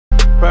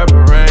Purple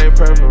rain,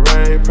 purple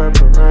rain,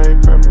 purple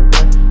rain, purple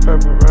rain,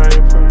 purple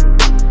rain, purple rain.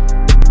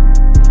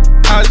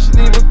 I just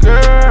need a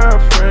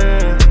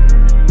girlfriend.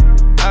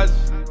 I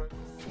just need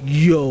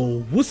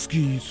Yo, what's good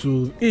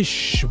YouTube?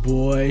 It's your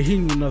boy here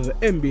in another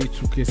NBA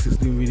 2K16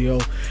 video.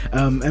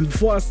 And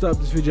before I start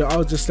this video, I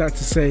would just like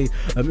to say,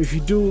 if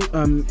you do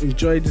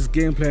enjoy this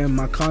gameplay and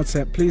my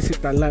content, please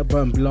hit that like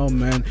button below,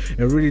 man.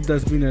 It really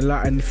does mean a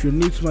lot. And if you're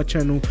new to my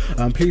channel,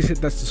 please hit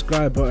that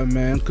subscribe button,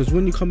 man, because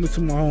when you come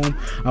into my home,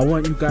 I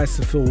want you guys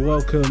to feel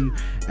welcome.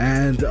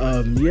 And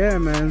yeah,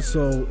 man,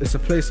 so it's a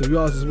place of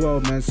yours as well,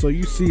 man. So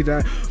you see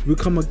that we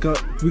come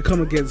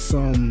against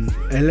some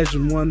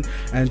Legend 1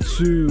 and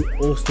 2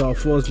 All-Star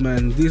 4s,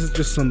 man. These are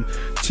just some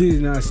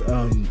cheesy nice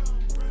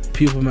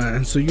people, man,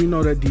 and so you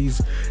know that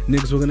these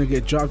niggas were gonna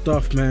get dropped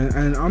off, man.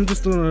 And I'm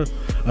just on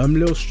a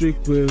little streak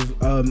with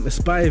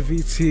Aspire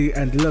VT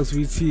and Deluxe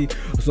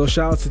VT, so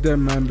shout out to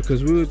them, man,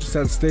 because we were just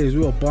at the stage,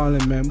 we were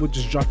balling, man. We're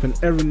just dropping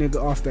every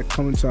nigga off that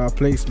coming to our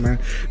place, man,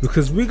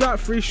 because we got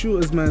free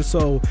shooters, man,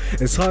 so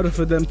it's harder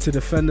for them to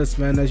defend us,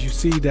 man. As you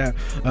see that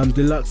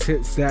Deluxe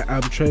hits that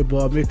trade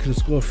ball, making the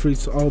score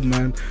 3-0,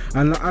 man.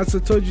 And as I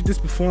told you this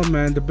before,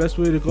 man, the best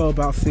way to go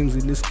about things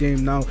in this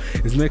game now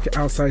is make it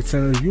outside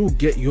center. You'll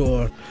get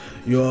you'll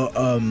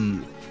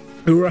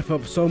wrap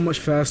up so much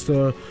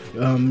faster.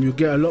 You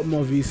get a lot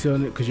more VC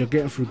on it because you're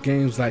getting through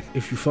games like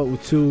if you fought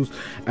with twos.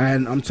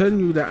 And I'm telling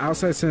you that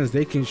outside centers,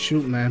 they can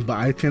shoot, man, but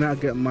I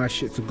cannot get my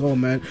shit to go,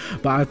 man.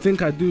 But I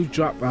think I do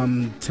drop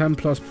 10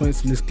 plus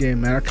points in this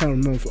game, man. I can't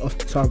remember off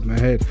the top of my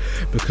head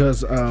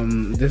because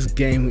this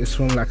game is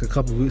from like a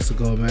couple weeks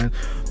ago, man.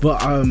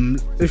 But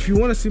if you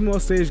want to see more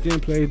stage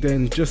gameplay,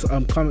 then just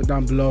comment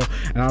down below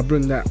and I'll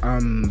bring that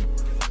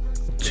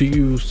to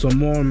you some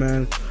more,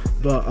 man.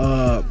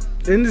 But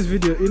in this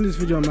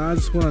video, man, I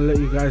just want to let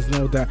you guys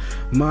know that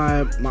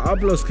my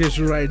upload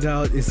schedule right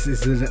now is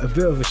a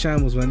bit of a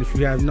shambles, man, if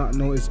you have not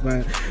noticed,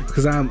 man,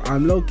 because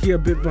I'm low-key a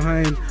bit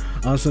behind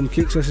on some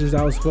kick sessions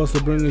that I was supposed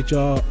to bring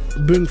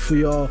for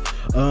y'all,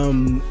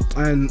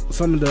 and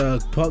some of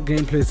the park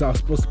gameplays that I was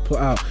supposed to put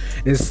out.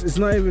 It's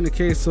not even a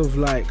case of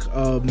like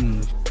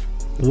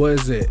what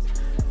is it,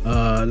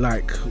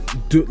 like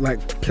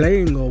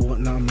playing or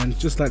whatnot, man.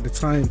 It's just like the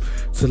time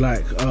to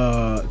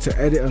to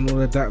edit and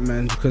all of that,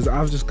 man, because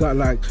I've just got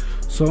like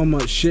so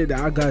much shit that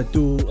I gotta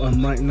do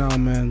right now,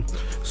 man.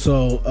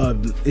 So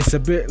it's a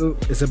bit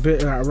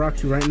like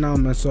rocky right now,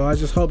 man. So I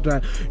just hope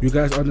that you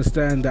guys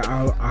understand that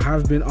I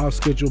have been off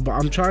schedule, but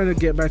I'm trying to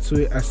get back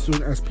to it as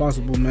soon as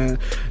possible, man,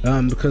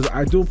 because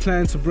I do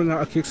plan to bring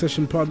out a kick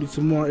session probably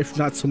tomorrow. If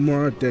not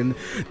tomorrow, then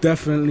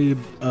definitely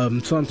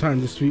sometime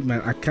this week,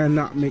 man. I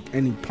cannot make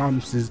any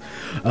promises,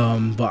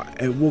 but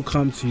it will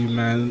come to you,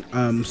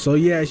 man. So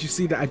yeah, as you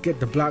see that I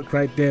get the block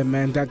right there,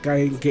 man. That guy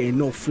ain't getting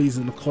no freeze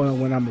in the corner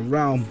when I'm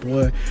around,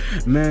 boy,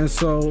 man.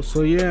 So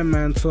yeah,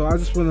 man. So I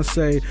just want to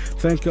say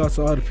thank y'all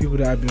to all the people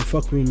that have been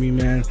fucking with me,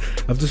 man.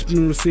 I've just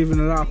been receiving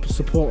a lot of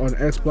support on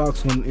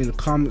Xbox, in the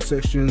comment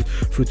sections,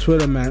 through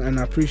Twitter, man, and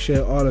I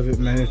appreciate all of it,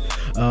 man.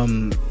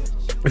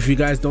 If you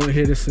guys don't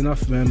hear this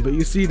enough, man, but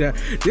you see that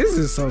this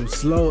is some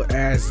slow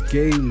ass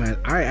game, man.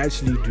 I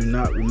actually do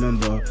not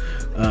remember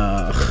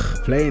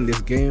playing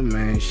this game,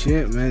 man.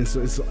 Shit, man.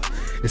 So it's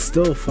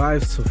still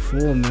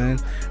 5-4, man.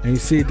 And you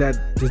see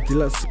that the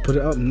Deluxe put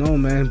it up, no,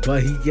 man,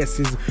 but he gets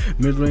his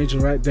mid-ranger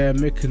right there,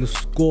 making the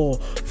score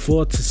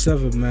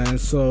 4-7, man.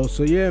 So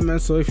yeah, man.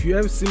 So if you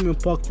ever see me in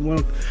park, you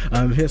want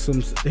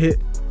to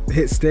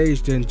hit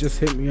stage, then just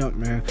hit me up,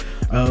 man.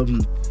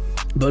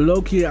 But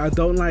low-key, I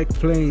don't like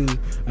playing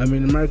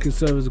American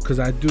servers because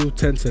I do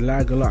tend to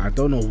lag a lot. I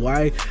don't know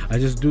why, I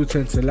just do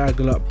tend to lag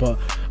a lot. But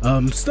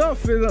start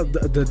filling up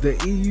the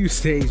EU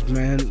stage,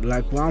 man,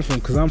 like where I'm from,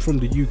 because I'm from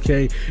the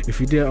UK, if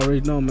you didn't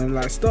already know, man.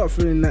 Like, start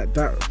filling that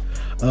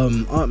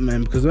up,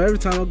 man, because every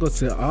time I go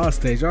to our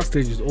stage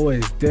is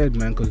always dead,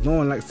 man, because no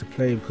one likes to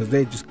play because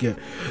they just get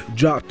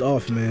dropped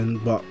off, man.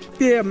 But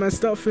yeah, man,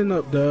 start filling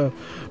up the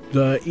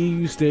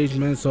EU stage,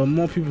 man, so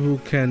more people who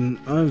can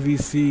earn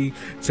VC,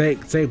 take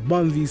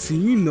bum VC.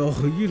 You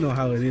know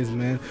how it is,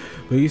 man.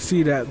 But you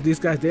see that these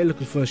guys, they're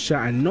looking for a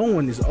shot and no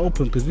one is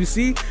open, because we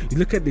see, you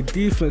look at the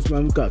defense,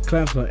 man, we got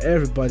clamps on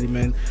everybody,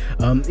 man.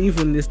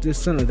 Even this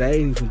center that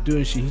ain't even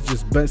doing shit, he's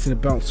just bouncing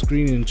about,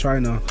 screening and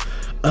trying to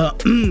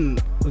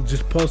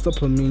just post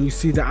up on me. And you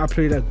see that I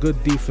play that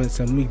good defense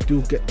and we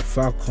do get the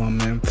foul call,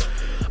 man.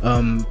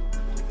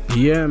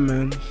 Yeah,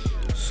 man.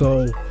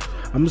 So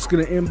I'm just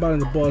gonna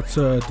inbound the ball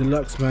to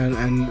Deluxe, man,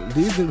 and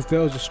these niggas, they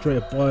were just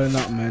straight balling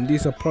up, man.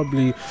 These are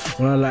probably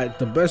one of like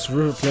the best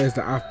river players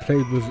that I've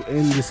played with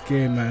in this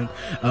game, man.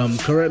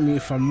 Correct me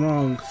if I'm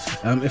wrong,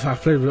 if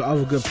I've played with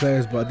other good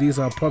players, but these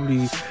are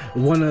probably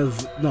two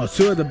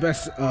of the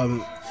best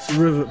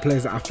river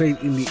players that I played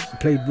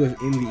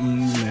with in the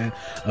EU, man.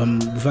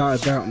 Without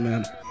a doubt,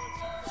 man.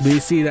 But you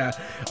see that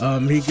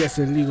he gets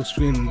an illegal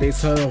screen and they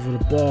turn over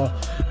the ball,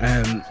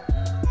 and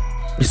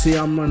You see,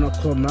 I'm running up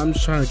court, man. I'm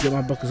just trying to get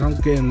my buckets. I'm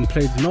getting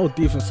played no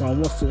defense on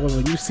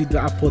whatsoever. You see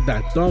that I put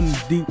that dumb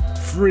deep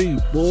free,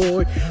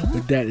 boy,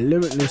 with that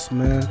limitless,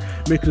 man.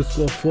 Make the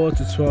score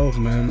 4-12,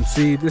 man.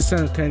 See, this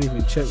center can't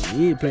even check me.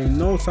 He ain't playing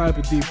no type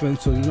of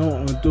defense, so you know what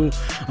I'm gonna do?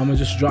 I'm gonna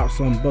just drop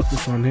some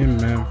buckets on him,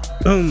 man.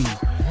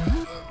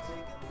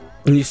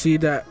 And you see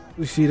that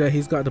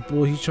he's got the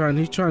ball. He's trying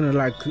to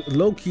like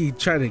low-key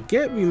trying to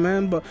get me,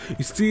 man. But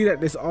you see that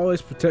there's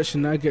always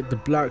protection. I get the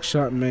block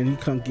shot, man. He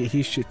can't get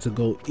his shit to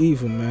go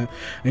even, man.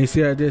 And you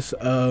see that this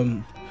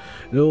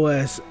little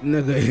ass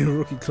nigga in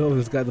rookie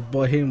clothes got the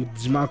ball. Him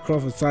with Jamal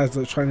Crawford size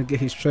up trying to get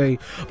his trade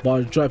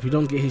ball drop. He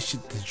don't get his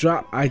shit to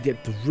drop. I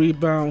get the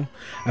rebound.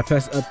 I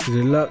pass up to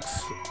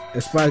Deluxe.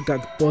 Aspire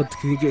got the ball.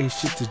 Can he get his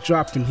shit to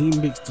drop? And he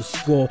makes the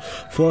score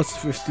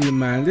 4-15,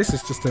 man. This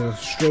is just a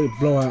straight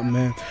blowout,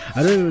 man.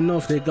 I don't even know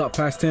if they got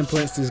past 10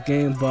 points this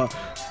game, but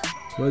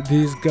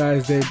these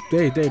guys, they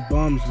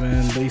bombs,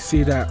 man. But you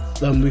see that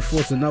we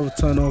force another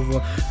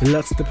turnover.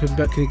 Deluxe stepping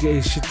back and get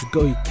his shit to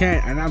go. He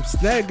can't, and I'm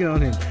snagging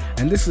on him.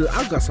 And this is,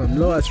 I got some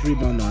low ass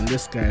rebound on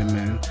this guy,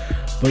 man.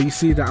 But you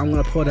see that I'm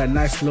gonna pull that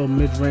nice little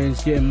mid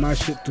range, getting my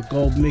shit to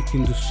go,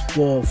 making the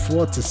score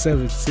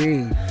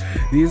 4-17.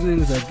 These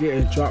niggas are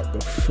getting dropped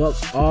the fuck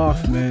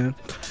off, man.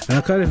 And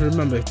I can't even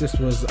remember if this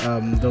was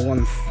the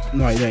one.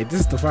 No, yeah, this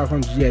is the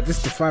 500. Yeah, this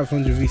is the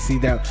 500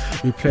 VC that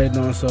we played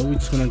on. So we're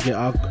just gonna get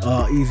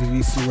our easy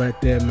VC right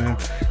there, man.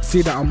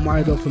 See that I'm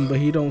wide open, but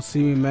he don't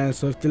see me, man.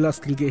 So if Deluxe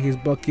can get his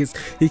buckets,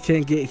 he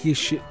can't get his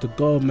shit to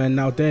go, man.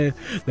 Now they're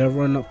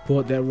running up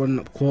court. They're running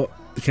up court.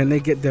 Can they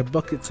get their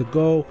bucket to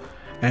go?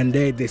 And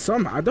they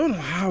somehow, I don't know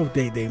how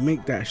they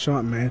make that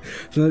shot, man.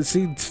 So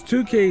see,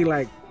 2K,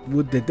 like,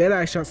 with the dead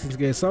eye shots in this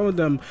game, some of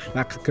them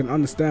like I can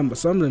understand, but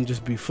some of them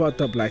just be fucked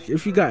up. Like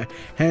if you got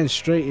hands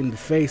straight in the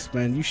face,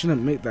 man, you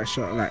shouldn't make that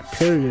shot, like,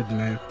 period,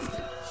 man.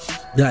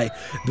 Like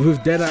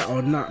with dead eye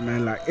or not,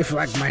 man, like if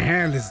like my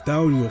hand is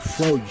down your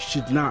throat, you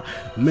should not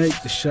make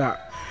the shot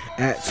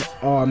at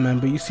all, man.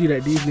 But you see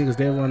that these niggas,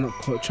 they run up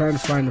court trying to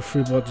find a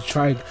free ball to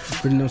try and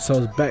bring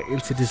themselves back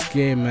into this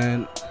game,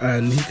 man.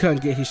 And he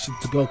can't get his shit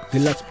to go.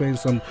 Deluxe playing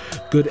some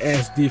good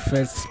ass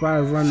defense.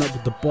 Spire run up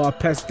with the ball,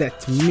 pass that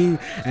to me,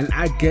 and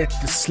I get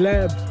the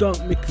slam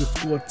dunk, make the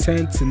score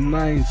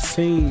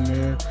 10-19,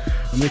 man.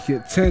 I make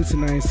it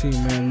 10-19,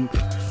 man.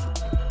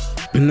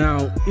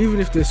 Now, even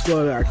if they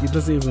score, like, it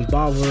doesn't even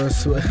bother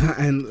us,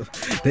 and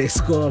they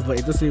score, but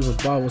it doesn't even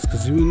bother us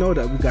because we know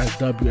that we got a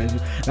W. And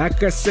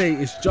like I say,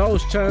 it's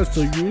Joe's chance,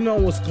 so you know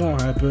what's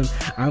gonna happen.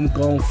 I'm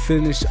gonna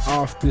finish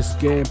off this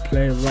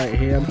gameplay right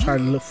here. I'm trying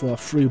to look for a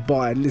free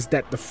ball, and is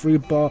that the free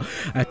ball?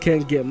 I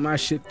can't get my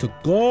shit to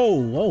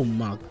go. Oh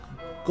my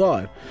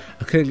god,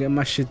 I couldn't get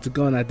my shit to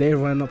go. Now they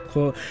run up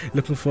court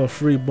looking for a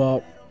free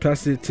ball.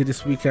 Pass it to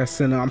this weak ass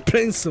center. I'm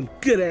playing some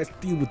good ass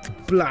D with the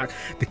block.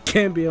 The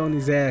can't be on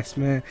his ass,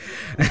 man.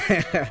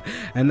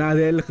 And now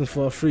they're looking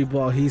for a free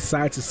ball. He's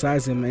side to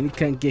side him, man. He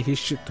can't get his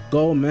shit to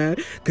go, man,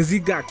 because he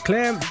got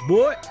clamped,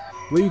 boy.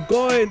 Where you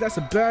going? That's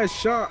a bad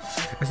shot.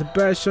 That's a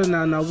bad shot.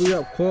 Now we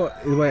up court.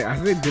 Wait, I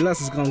think Deluxe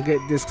is gonna get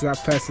this because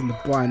I passed in the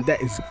ball, and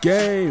that is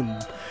game.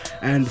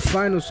 And the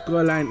final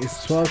scoreline is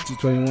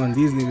 12-21.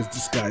 These niggas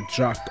just got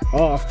dropped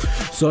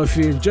off. So if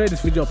you enjoyed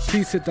this video,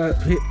 please hit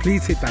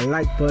that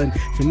like button.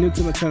 If you're new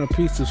to my channel,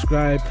 please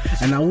subscribe.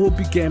 And I will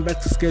be getting back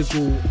to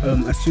schedule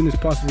as soon as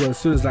possible, as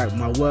soon as like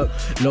my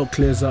workload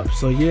clears up.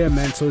 So yeah,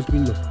 man. So it's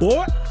been your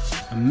boy.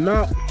 I'm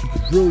out.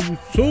 Real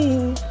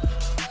YouTube.